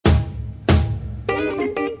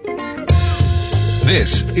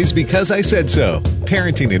This is Because I Said So,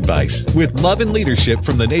 parenting advice with love and leadership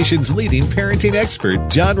from the nation's leading parenting expert,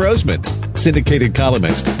 John Rosemond, syndicated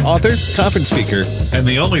columnist, author, conference speaker, and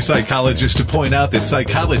the only psychologist to point out that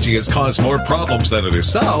psychology has caused more problems than it has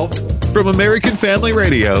solved. From American Family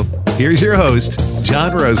Radio, here's your host,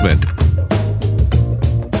 John Rosemond.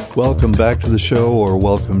 Welcome back to the show, or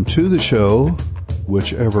welcome to the show,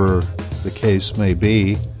 whichever the case may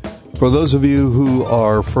be. For those of you who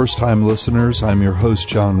are first-time listeners, I'm your host,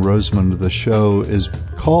 John Rosemond. The show is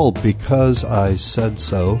called Because I Said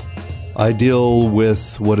So. I deal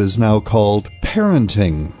with what is now called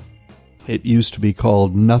parenting. It used to be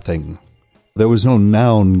called nothing. There was no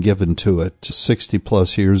noun given to it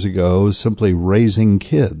 60-plus years ago, simply raising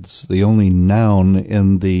kids. The only noun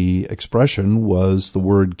in the expression was the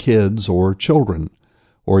word kids or children,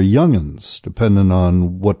 or young'uns, depending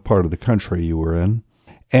on what part of the country you were in.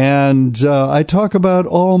 And I talk about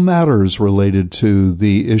all matters related to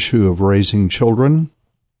the issue of raising children.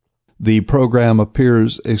 The program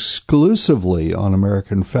appears exclusively on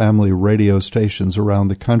American Family radio stations around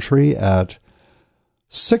the country at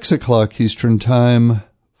 6 o'clock Eastern Time,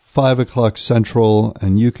 5 o'clock Central,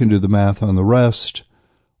 and you can do the math on the rest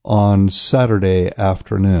on Saturday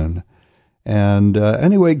afternoon. And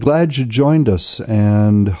anyway, glad you joined us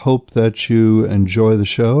and hope that you enjoy the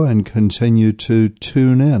show and continue to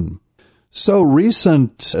tune in. So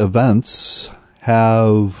recent events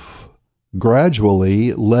have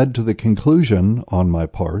gradually led to the conclusion on my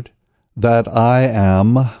part that I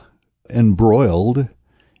am embroiled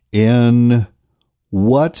in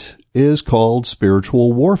what is called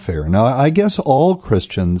spiritual warfare. Now, I guess all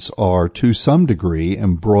Christians are to some degree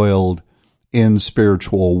embroiled in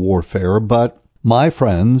spiritual warfare, but my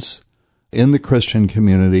friends in the Christian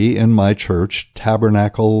community, in my church,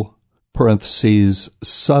 Tabernacle, parentheses,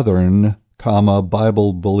 Southern, comma,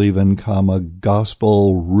 Bible-believing, comma,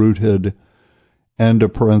 gospel-rooted, end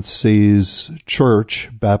of parentheses, church,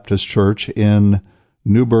 Baptist church in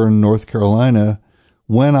New Bern, North Carolina,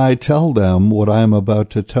 when I tell them what I'm about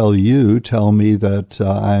to tell you, tell me that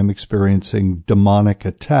I'm experiencing demonic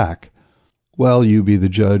attack. Well, you be the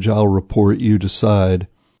judge, I'll report, you decide.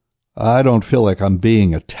 I don't feel like I'm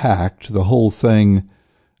being attacked. The whole thing,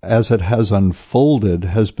 as it has unfolded,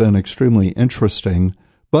 has been extremely interesting,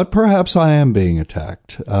 but perhaps I am being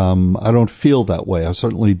attacked. I don't feel that way. I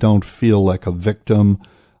certainly don't feel like a victim.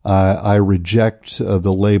 I reject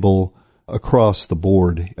the label across the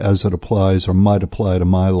board as it applies or might apply to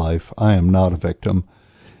my life. I am not a victim.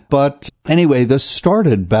 But anyway, this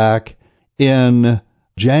started back in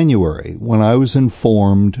January, when I was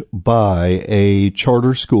informed by a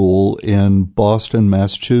charter school in Boston,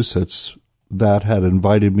 Massachusetts, that had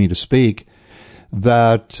invited me to speak,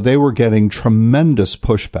 that they were getting tremendous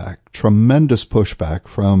pushback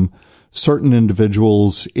from certain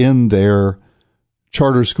individuals in their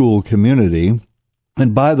charter school community.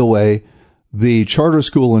 And by the way, the charter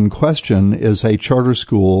school in question is a charter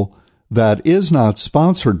school that is not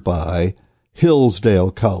sponsored by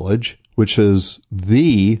Hillsdale College, which is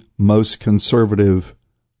the most conservative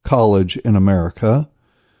college in America,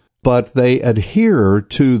 but they adhere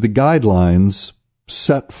to the guidelines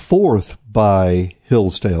set forth by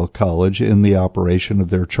Hillsdale College in the operation of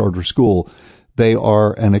their charter school. They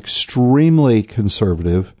are an extremely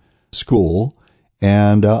conservative school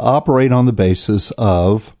and operate on the basis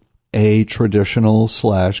of a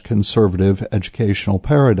traditional/conservative educational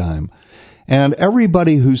paradigm. And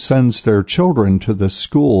everybody who sends their children to this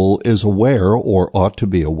school is aware, or ought to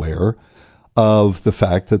be aware, of the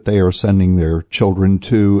fact that they are sending their children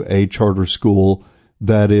to a charter school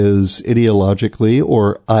that is ideologically,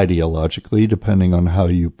 or ideologically, depending on how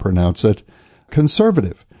you pronounce it,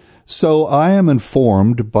 conservative. So I am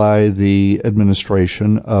informed by the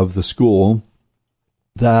administration of the school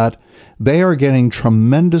that they are getting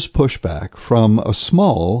tremendous pushback from it's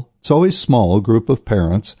always small group of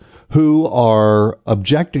parents who are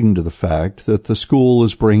objecting to the fact that the school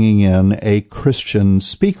is bringing in a Christian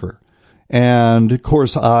speaker. And of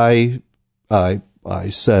course, I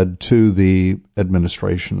said to the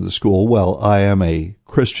administration of the school, well, I am a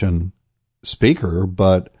Christian speaker,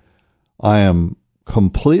 but I am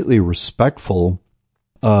completely respectful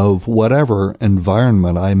of whatever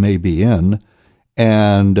environment I may be in.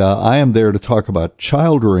 And I am there to talk about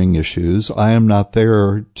child-rearing issues. I am not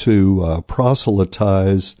there to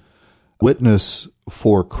proselytize, witness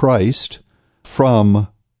for Christ from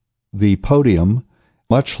the podium,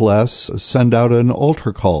 much less send out an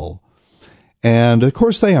altar call. And of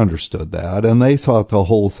course they understood that, and they thought the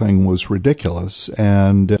whole thing was ridiculous.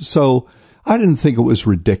 And so I didn't think it was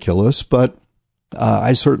ridiculous, but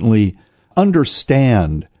I certainly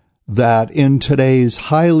understand that in today's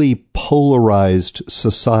highly polarized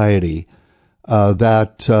society,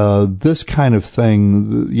 that this kind of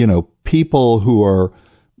thing, people who are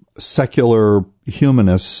secular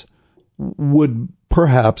humanists would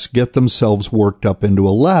perhaps get themselves worked up into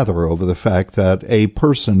a lather over the fact that a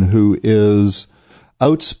person who is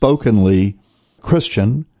outspokenly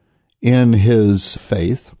Christian in his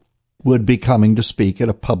faith would be coming to speak at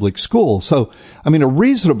a public school. So, a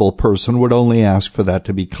reasonable person would only ask for that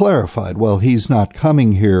to be clarified. Well, he's not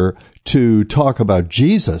coming here to talk about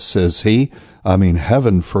Jesus, is he?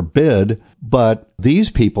 Heaven forbid. But these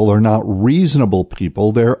people are not reasonable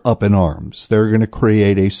people. They're up in arms. They're going to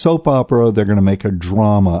create a soap opera. They're going to make a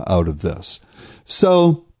drama out of this.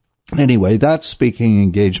 So anyway, that speaking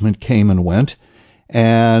engagement came and went.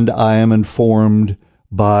 And I am informed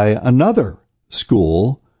by another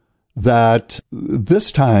school that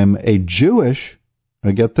this time a Jewish,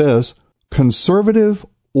 get this, conservative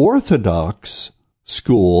Orthodox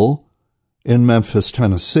school in Memphis,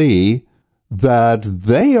 Tennessee, that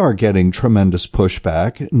they are getting tremendous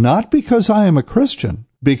pushback, not because I am a Christian,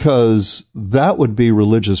 because that would be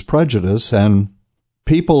religious prejudice, and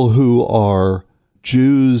people who are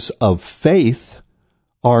Jews of faith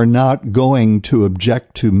are not going to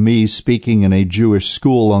object to me speaking in a Jewish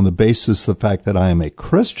school on the basis of the fact that I am a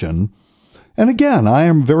Christian. And again, I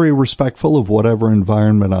am very respectful of whatever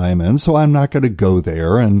environment I am in, so I'm not going to go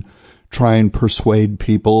there and try and persuade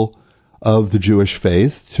people of the Jewish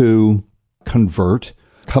faith to convert,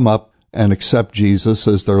 come up and accept Jesus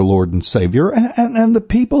as their Lord and Savior. And the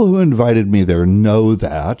people who invited me there know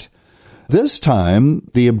that. This time,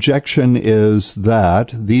 the objection is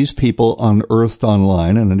that these people unearthed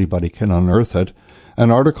online, and anybody can unearth it,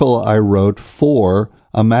 an article I wrote for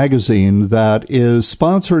a magazine that is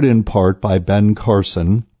sponsored in part by Ben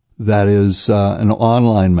Carson. That is an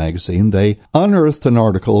online magazine. They unearthed an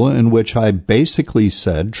article in which I basically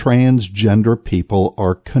said transgender people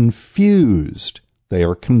are confused. They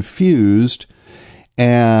are confused,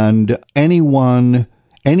 and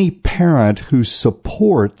any parent who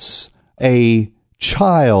supports a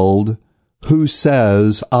child who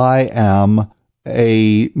says, I am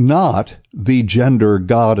not the gender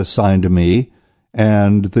God assigned to me,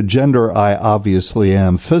 and the gender I obviously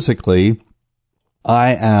am physically,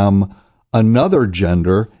 I am another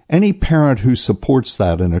gender. Any parent who supports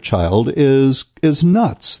that in a child is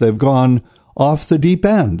nuts. They've gone off the deep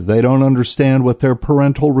end. They don't understand what their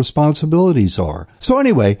parental responsibilities are. So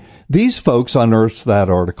anyway, these folks unearthed that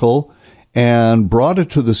article and brought it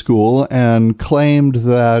to the school and claimed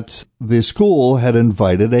that the school had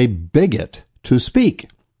invited a bigot to speak.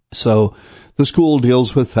 So the school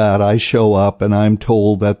deals with that. I show up and I'm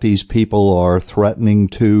told that these people are threatening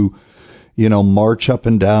to march up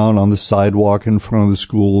and down on the sidewalk in front of the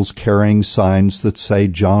schools carrying signs that say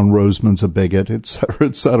John Rosemond's a bigot, et cetera,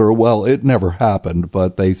 et cetera. Well, it never happened,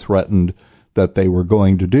 but they threatened that they were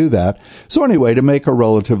going to do that. So anyway, to make a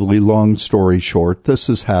relatively long story short, this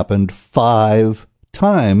has happened 5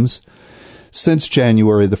 times since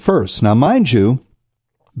January the 1st. Now, mind you,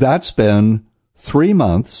 that's been 3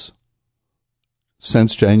 months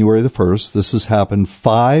since January the 1st. This has happened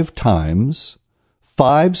 5 times.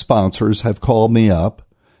 5 sponsors have called me up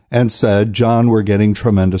and said, John, we're getting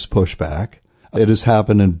tremendous pushback. It has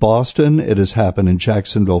happened in Boston. It has happened in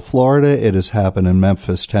Jacksonville, Florida. It has happened in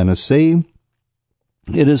Memphis, Tennessee.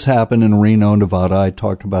 It has happened in Reno, Nevada. I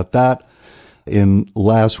talked about that in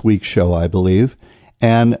last week's show, I believe.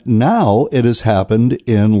 And now it has happened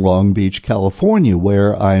in Long Beach, California,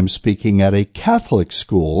 where I am speaking at a Catholic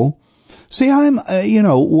school. See, I'm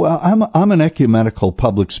an ecumenical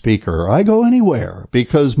public speaker. I go anywhere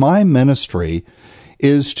because my ministry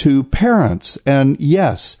is to parents. And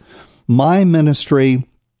yes, my ministry,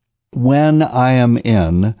 when I am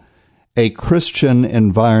in a Christian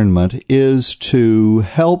environment, is to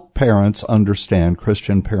help parents understand,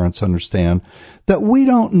 Christian parents understand, that we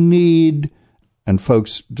don't need, and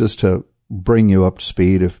folks, just to bring you up to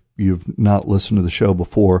speed, if you've not listened to the show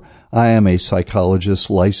before, I am a psychologist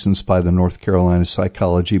licensed by the North Carolina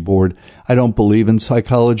Psychology Board. I don't believe in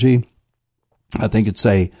psychology. I think it's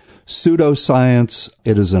a pseudoscience.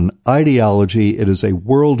 It is an ideology. It is a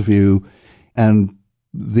worldview. And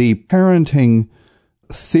the parenting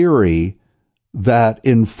theory that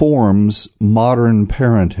informs modern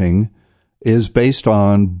parenting is based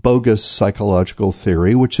on bogus psychological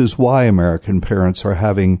theory, which is why American parents are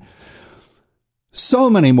having so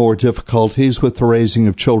many more difficulties with the raising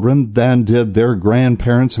of children than did their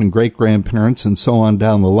grandparents and great-grandparents and so on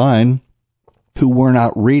down the line, who were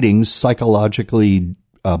not reading psychologically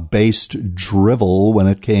based drivel when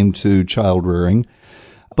it came to child rearing.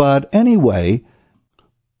 But anyway,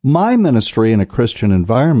 my ministry in a Christian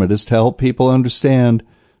environment is to help people understand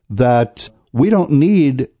that we don't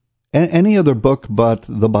need any other book but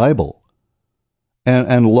the Bible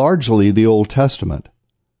and largely the Old Testament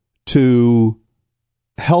to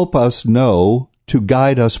help us know, to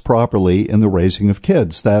guide us properly in the raising of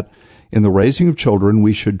kids, that in the raising of children,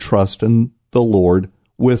 we should trust in the Lord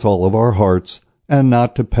with all of our hearts and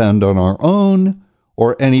not depend on our own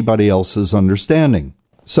or anybody else's understanding.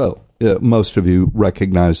 So, most of you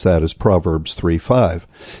recognize that as Proverbs 3:5.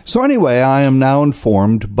 So anyway, I am now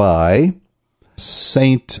informed by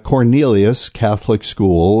St. Cornelius Catholic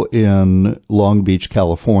School in Long Beach,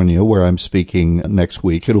 California, where I'm speaking next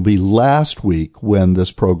week. It'll be last week when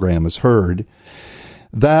this program is heard,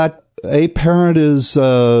 that a parent has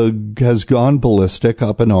gone ballistic,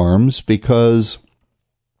 up in arms, because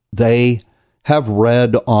they have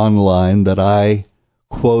read online that I,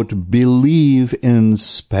 quote, believe in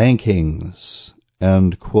spankings,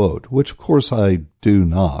 end quote, which of course I do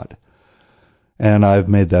not. And I've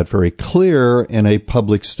made that very clear in a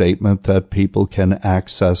public statement that people can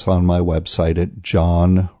access on my website at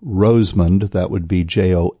John Rosemond. That would be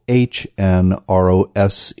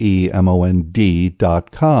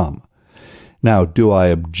JohnRosemond.com. Now, do I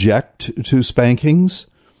object to spankings?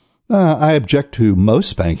 I object to most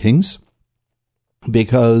spankings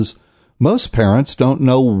because most parents don't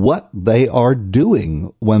know what they are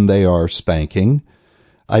doing when they are spanking.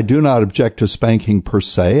 I do not object to spanking per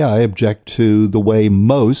se. I object to the way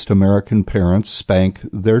most American parents spank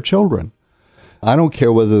their children. I don't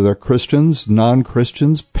care whether they're Christians,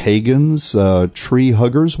 non-Christians, pagans, tree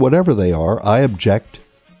huggers, whatever they are. I object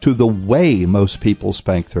to the way most people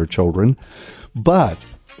spank their children. But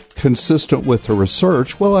consistent with the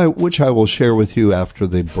research, which I will share with you after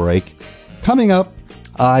the break, coming up,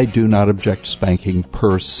 I do not object to spanking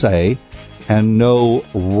per se. And no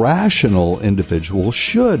rational individual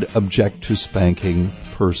should object to spanking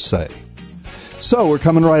per se. So we're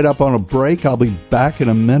coming right up on a break. I'll be back in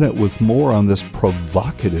a minute with more on this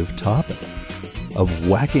provocative topic of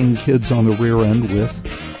whacking kids on the rear end with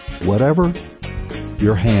whatever,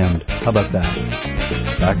 your hand. How about that?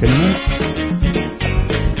 Back in a minute.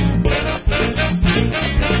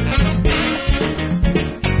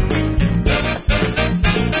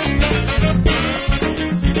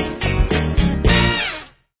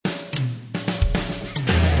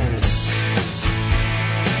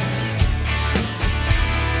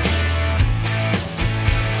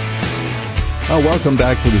 Welcome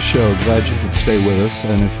back to the show. Glad you could stay with us.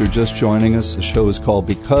 And if you're just joining us, the show is called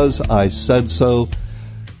Because I Said So.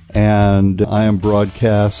 And I am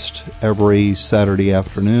broadcast every Saturday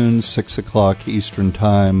afternoon, 6 o'clock Eastern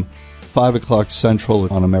Time, 5 o'clock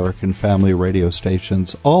Central on American Family radio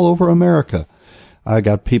stations all over America. I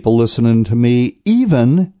got people listening to me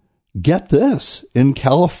even, get this, in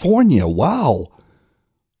California. Wow.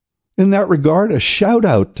 In that regard, a shout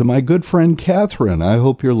out to my good friend Catherine. I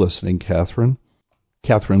hope you're listening, Catherine.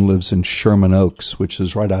 Catherine lives in Sherman Oaks, which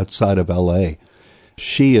is right outside of L.A.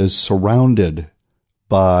 She is surrounded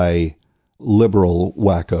by liberal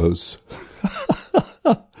wackos.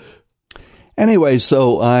 Anyway,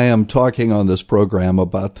 so I am talking on this program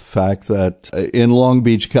about the fact that in Long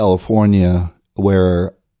Beach, California,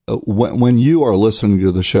 where when you are listening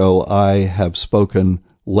to the show, I have spoken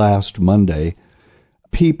last Monday,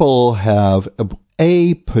 people have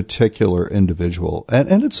a particular individual,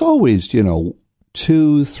 and it's always,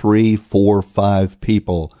 2, 3, 4, 5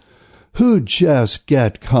 people who just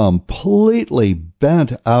get completely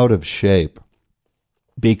bent out of shape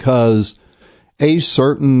because a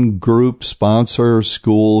certain group, sponsor,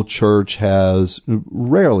 school, church has,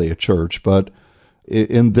 rarely a church, but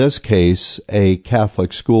in this case, a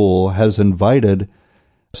Catholic school has invited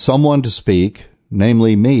someone to speak,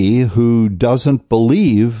 namely me, who doesn't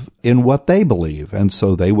believe in what they believe. And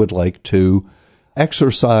so they would like to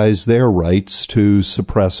exercise their rights to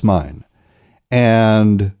suppress mine.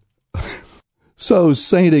 And so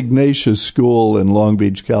St. Ignatius School in Long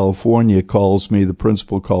Beach, California the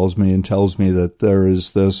principal calls me and tells me that there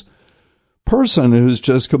is this person who's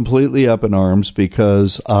just completely up in arms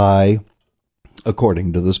because I,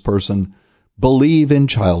 according to this person, believe in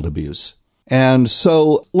child abuse. And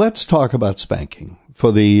so let's talk about spanking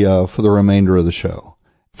for the remainder of the show.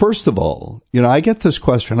 First of all, I get this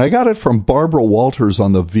question. I got it from Barbara Walters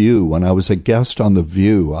on The View when I was a guest on The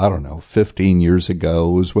View, 15 years ago.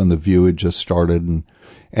 It was when The View had just started,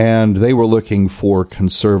 and they were looking for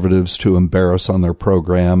conservatives to embarrass on their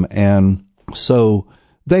program. And so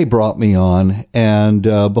they brought me on. And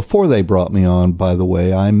before they brought me on, by the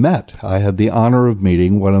way, I had the honor of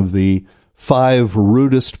meeting one of the 5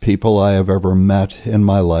 rudest people I have ever met in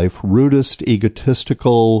my life. Rudest,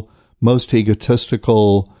 egotistical, most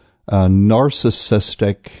egotistical,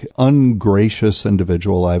 narcissistic, ungracious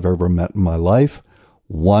individual I've ever met in my life.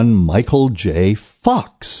 One Michael J.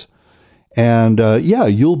 Fox. And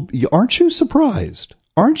aren't you surprised?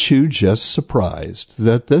 Aren't you just surprised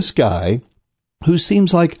that this guy, who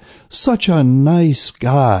seems like such a nice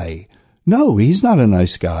guy, no, he's not a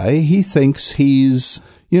nice guy. He thinks he's,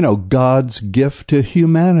 God's gift to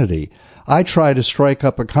humanity. I try to strike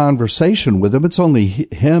up a conversation with him. It's only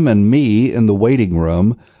him and me in the waiting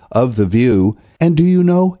room of The View. And do you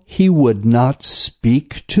know, he would not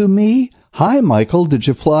speak to me? Hi, Michael, did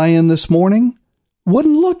you fly in this morning?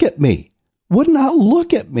 Wouldn't look at me. Would not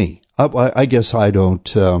look at me. I guess I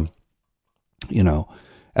don't, at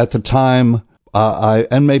the time,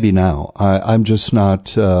 and maybe now, I'm just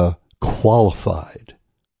not qualified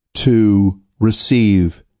to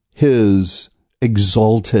receive his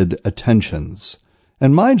exalted attentions.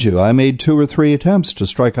 And mind you, I made 2 or 3 attempts to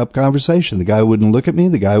strike up conversation. The guy wouldn't look at me.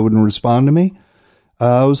 The guy wouldn't respond to me.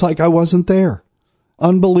 It was like I wasn't there.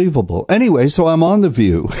 Unbelievable. Anyway, so I'm on The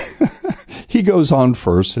View. He goes on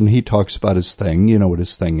first and he talks about his thing. You know what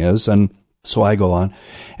his thing is. And so I go on.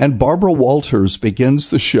 And Barbara Walters begins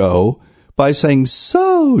the show by saying,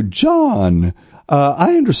 "So, John,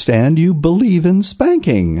 I understand you believe in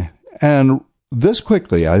spanking." And this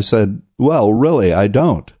quickly, I said, "Well, really, I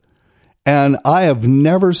don't." And I have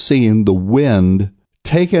never seen the wind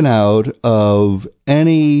taken out of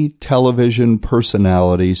any television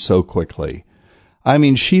personality so quickly. I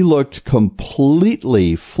mean, she looked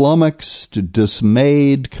completely flummoxed,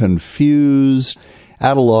 dismayed, confused,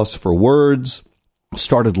 at a loss for words,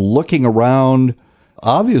 started looking around,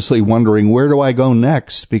 obviously wondering, where do I go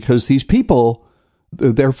next? Because these people,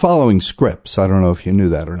 they're following scripts. I don't know if you knew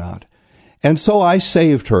that or not. And so I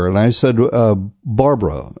saved her and I said,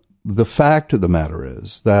 Barbara, the fact of the matter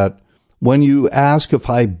is that when you ask if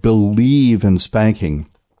I believe in spanking,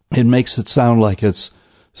 it makes it sound like it's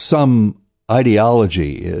some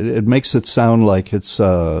ideology. It makes it sound like it's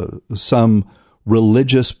some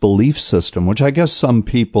religious belief system, which I guess some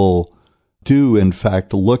people do, in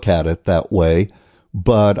fact, look at it that way.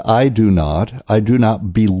 But I do not. I do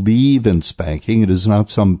not believe in spanking. It is not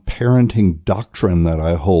some parenting doctrine that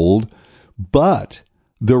I hold. But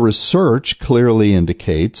the research clearly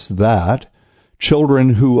indicates that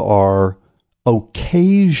children who are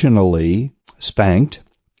occasionally spanked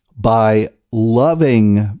by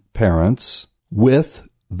loving parents with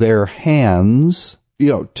their hands,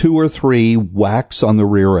 2 or 3 whacks on the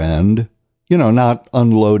rear end, not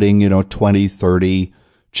unloading, 20, 30,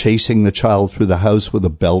 chasing the child through the house with a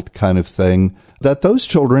belt kind of thing, that those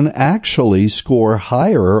children actually score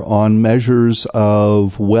higher on measures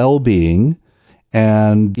of well-being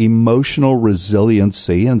and emotional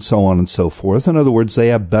resiliency and so on and so forth. In other words, they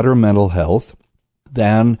have better mental health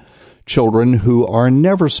than children who are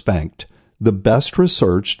never spanked. The best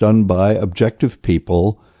research done by objective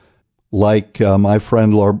people like my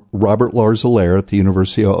friend Robert Larzalaire at the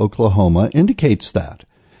University of Oklahoma indicates that.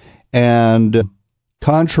 And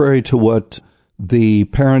contrary to what the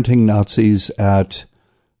parenting Nazis at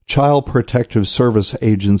child protective service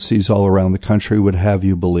agencies all around the country would have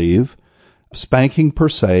you believe, spanking per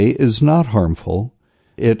se is not harmful.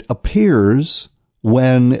 It appears,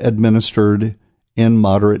 when administered in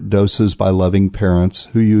moderate doses by loving parents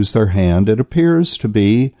who use their hand, it appears to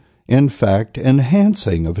be, in fact,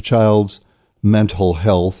 enhancing of a child's mental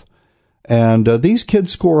health. And these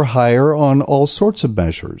kids score higher on all sorts of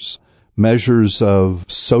measures of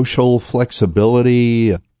social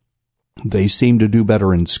flexibility. They seem to do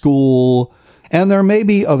better in school. And there may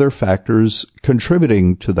be other factors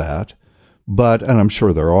contributing to that, and I'm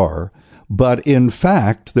sure there are. But in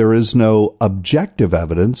fact, there is no objective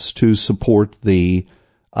evidence to support the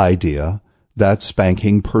idea that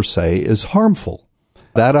spanking per se is harmful.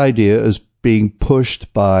 That idea is being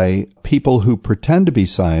pushed by people who pretend to be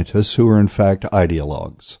scientists who are in fact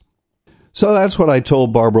ideologues. So that's what I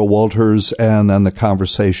told Barbara Walters, and then the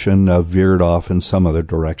conversation veered off in some other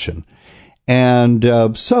direction. And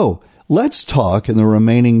so let's talk in the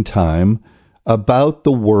remaining time about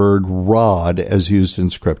the word rod as used in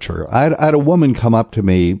Scripture. I had a woman come up to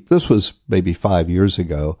me, this was maybe 5 years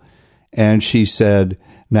ago, and she said,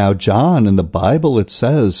 "Now, John, in the Bible it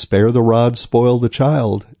says, 'Spare the rod, spoil the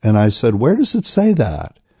child.'" And I said, "Where does it say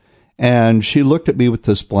that?" And she looked at me with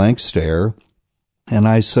this blank stare, and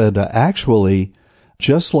I said, "Actually,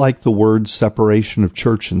 just like the words separation of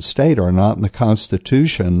church and state are not in the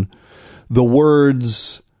Constitution, the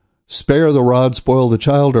words spare the rod, spoil the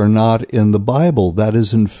child are not in the Bible. That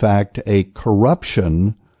is, in fact, a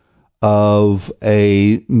corruption of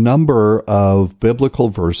a number of biblical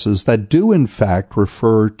verses that do in fact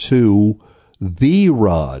refer to the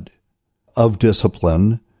rod of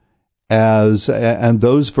discipline and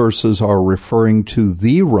those verses are referring to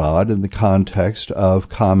the rod in the context of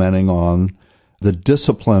commenting on the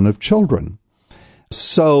discipline of children.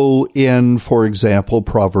 So in, for example,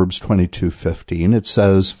 Proverbs 22:15, it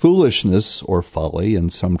says, foolishness or folly in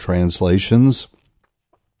some translations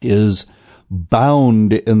is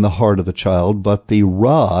bound in the heart of the child, but the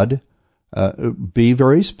rod, be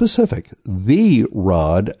very specific, the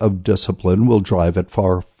rod of discipline will drive it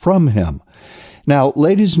far from him. Now,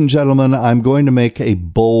 ladies and gentlemen, I'm going to make a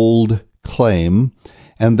bold claim,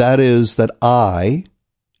 and that is that I,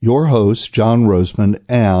 your host, John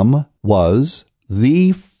Rosemond, was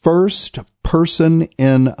the first person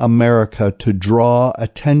in America to draw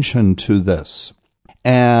attention to this.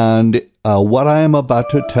 And what I am about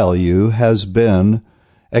to tell you has been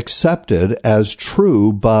accepted as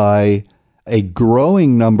true by a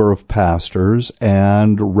growing number of pastors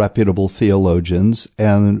and reputable theologians.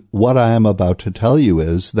 And what I am about to tell you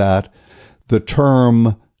is that the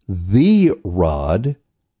term the rod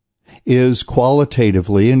is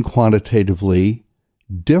qualitatively and quantitatively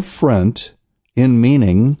different in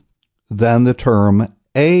meaning than the term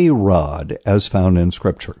a rod as found in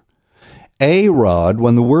Scripture. A rod,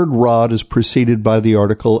 when the word rod is preceded by the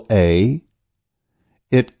article a,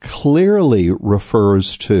 it clearly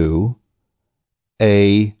refers to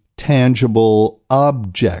a tangible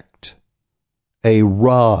object, a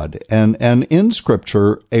rod. And in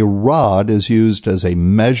Scripture, a rod is used as a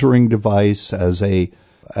measuring device, as a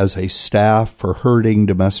staff for herding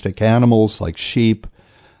domestic animals like sheep.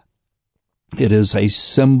 It is a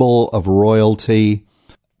symbol of royalty.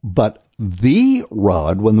 But the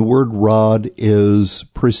rod, when the word rod is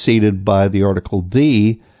preceded by the article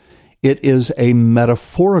the, it is a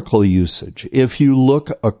metaphorical usage. If you look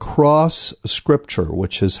across Scripture,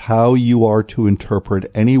 which is how you are to interpret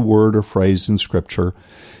any word or phrase in Scripture,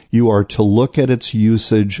 you are to look at its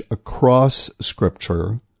usage across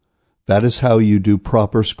Scripture. That is how you do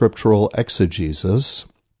proper scriptural exegesis,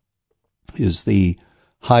 is the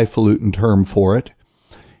highfalutin term for it.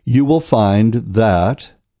 You will find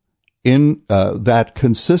that that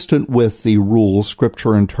consistent with the rule,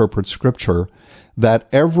 Scripture interprets Scripture, that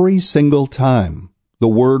every single time the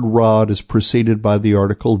word rod is preceded by the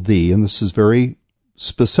article the, and this is very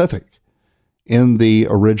specific in the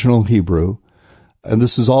original Hebrew, and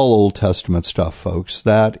this is all Old Testament stuff, folks,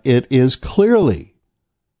 that it is clearly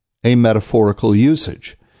a metaphorical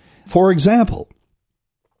usage. For example,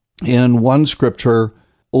 in one Scripture,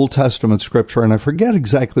 Old Testament Scripture, and I forget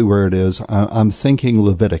exactly where it is, I'm thinking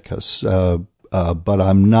Leviticus, but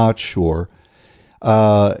I'm not sure.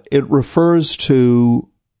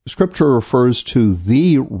 Scripture refers to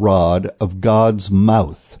the rod of God's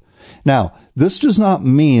mouth. Now, this does not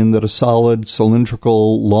mean that a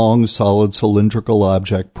long solid cylindrical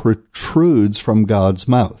object protrudes from God's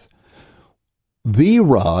mouth. The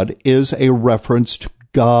rod is a reference to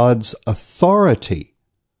God's authority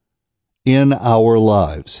in our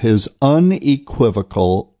lives, his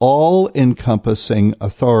unequivocal, all-encompassing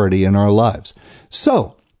authority in our lives.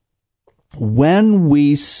 So, when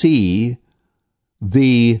we see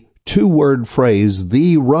the two-word phrase,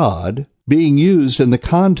 the rod, being used in the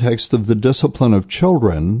context of the discipline of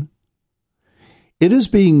children, it is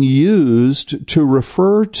being used to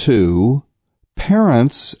refer to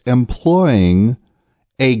parents employing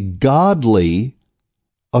a godly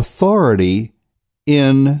authority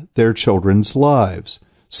in their children's lives.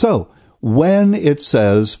 So, when it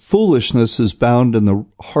says foolishness is bound in the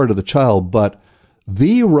heart of the child, but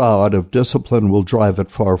the rod of discipline will drive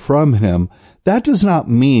it far from him, that does not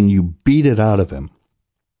mean you beat it out of him.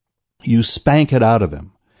 You spank it out of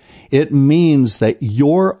him. It means that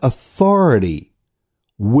your authority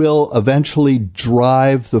will eventually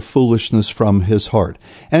drive the foolishness from his heart.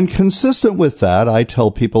 And consistent with that, I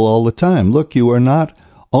tell people all the time, look, you are not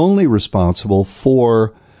only responsible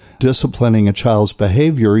for disciplining a child's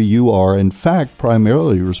behavior, you are in fact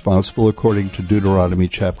primarily responsible, according to Deuteronomy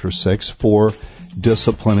chapter 6, for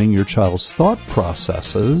disciplining your child's thought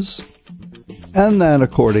processes, and then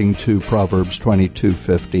according to Proverbs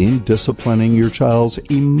 22:15, disciplining your child's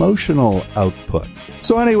emotional output.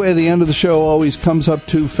 So anyway, the end of the show always comes up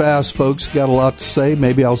too fast, folks. Got a lot to say.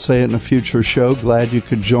 Maybe I'll say it in a future show. Glad you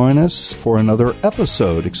could join us for another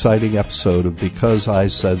exciting episode of Because I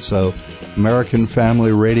Said So, American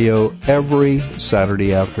Family Radio, every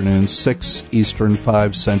Saturday afternoon, 6 Eastern,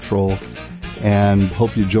 5 Central, and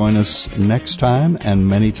hope you join us next time and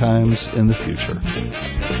many times in the future.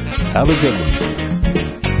 Have a good one.